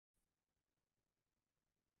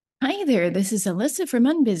Hi there, this is Alyssa from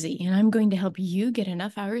Unbusy, and I'm going to help you get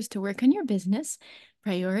enough hours to work on your business,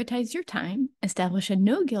 prioritize your time, establish a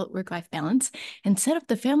no-guilt work-life balance, and set up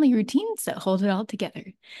the family routines that hold it all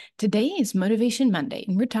together. Today is Motivation Monday,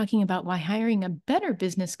 and we're talking about why hiring a better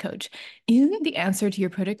business coach isn't the answer to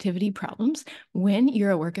your productivity problems when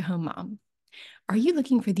you're a work-at-home mom. Are you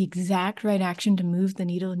looking for the exact right action to move the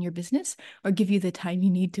needle in your business or give you the time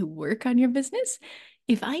you need to work on your business?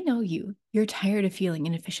 If I know you, you're tired of feeling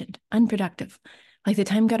inefficient, unproductive, like the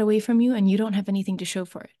time got away from you and you don't have anything to show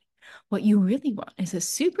for it. What you really want is a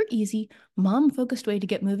super easy, mom focused way to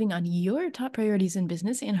get moving on your top priorities in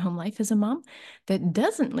business and home life as a mom that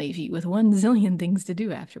doesn't leave you with 1 zillion things to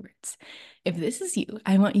do afterwards. If this is you,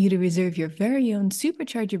 I want you to reserve your very own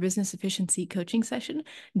Supercharge Your Business Efficiency coaching session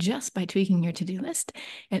just by tweaking your to do list.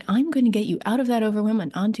 And I'm going to get you out of that overwhelm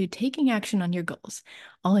and onto taking action on your goals.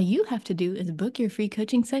 All you have to do is book your free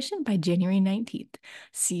coaching session by January 19th.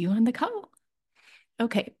 See you on the call.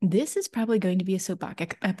 Okay, this is probably going to be a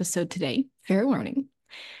soapbox episode today. Fair warning.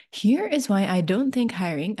 Here is why I don't think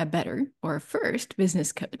hiring a better or first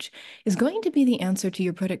business coach is going to be the answer to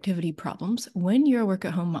your productivity problems when you're a work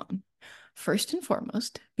at home mom. First and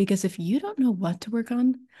foremost, because if you don't know what to work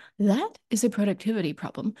on, that is a productivity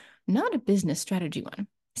problem, not a business strategy one.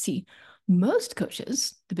 See, most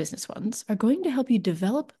coaches, the business ones, are going to help you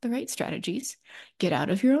develop the right strategies, get out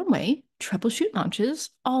of your own way, troubleshoot launches,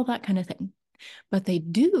 all that kind of thing. But they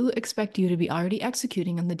do expect you to be already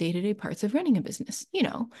executing on the day-to-day parts of running a business.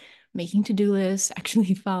 Making to-do lists,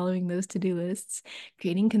 actually following those to-do lists,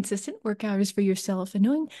 creating consistent work hours for yourself, and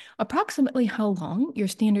knowing approximately how long your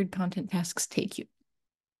standard content tasks take you.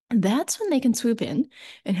 That's when they can swoop in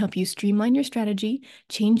and help you streamline your strategy,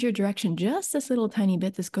 change your direction just this little tiny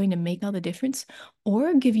bit that's going to make all the difference,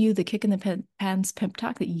 or give you the kick in the pants pep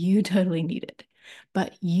talk that you totally needed.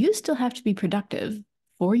 But you still have to be productive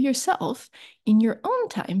for yourself in your own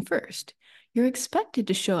time first. You're expected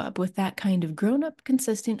to show up with that kind of grown up,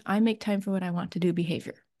 consistent, I make time for what I want to do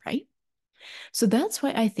behavior, right? So that's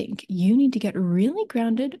why I think you need to get really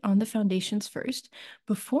grounded on the foundations first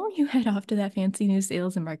before you head off to that fancy new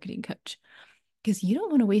sales and marketing coach. Because you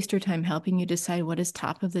don't want to waste her time helping you decide what is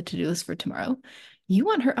top of the to do list for tomorrow. You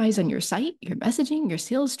want her eyes on your site, your messaging, your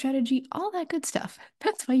sales strategy, all that good stuff.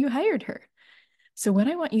 That's why you hired her. So, what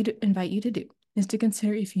I want you to invite you to do is to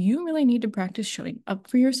consider if you really need to practice showing up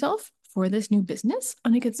for yourself for this new business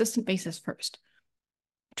on a consistent basis first.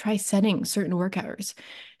 Try setting certain work hours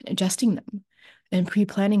and adjusting them and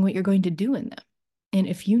pre-planning what you're going to do in them. And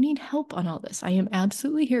if you need help on all this, I am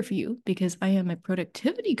absolutely here for you because I am a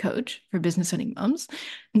productivity coach for business owning moms,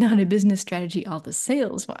 not a business strategy all the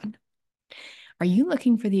sales one. Are you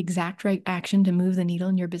looking for the exact right action to move the needle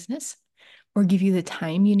in your business or give you the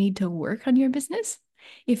time you need to work on your business?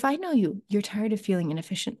 If I know you, you're tired of feeling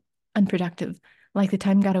inefficient, unproductive, like the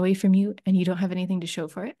time got away from you and you don't have anything to show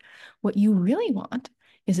for it. What you really want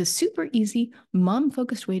is a super easy, mom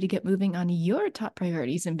focused way to get moving on your top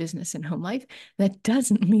priorities in business and home life that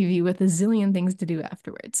doesn't leave you with a zillion things to do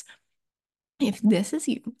afterwards. If this is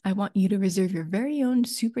you, I want you to reserve your very own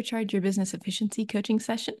Supercharge Your Business Efficiency coaching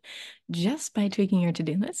session just by tweaking your to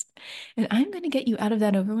do list. And I'm going to get you out of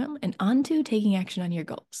that overwhelm and onto taking action on your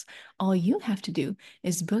goals. All you have to do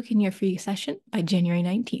is book in your free session by January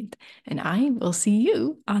 19th, and I will see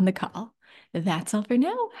you on the call. That's all for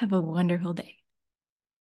now. Have a wonderful day.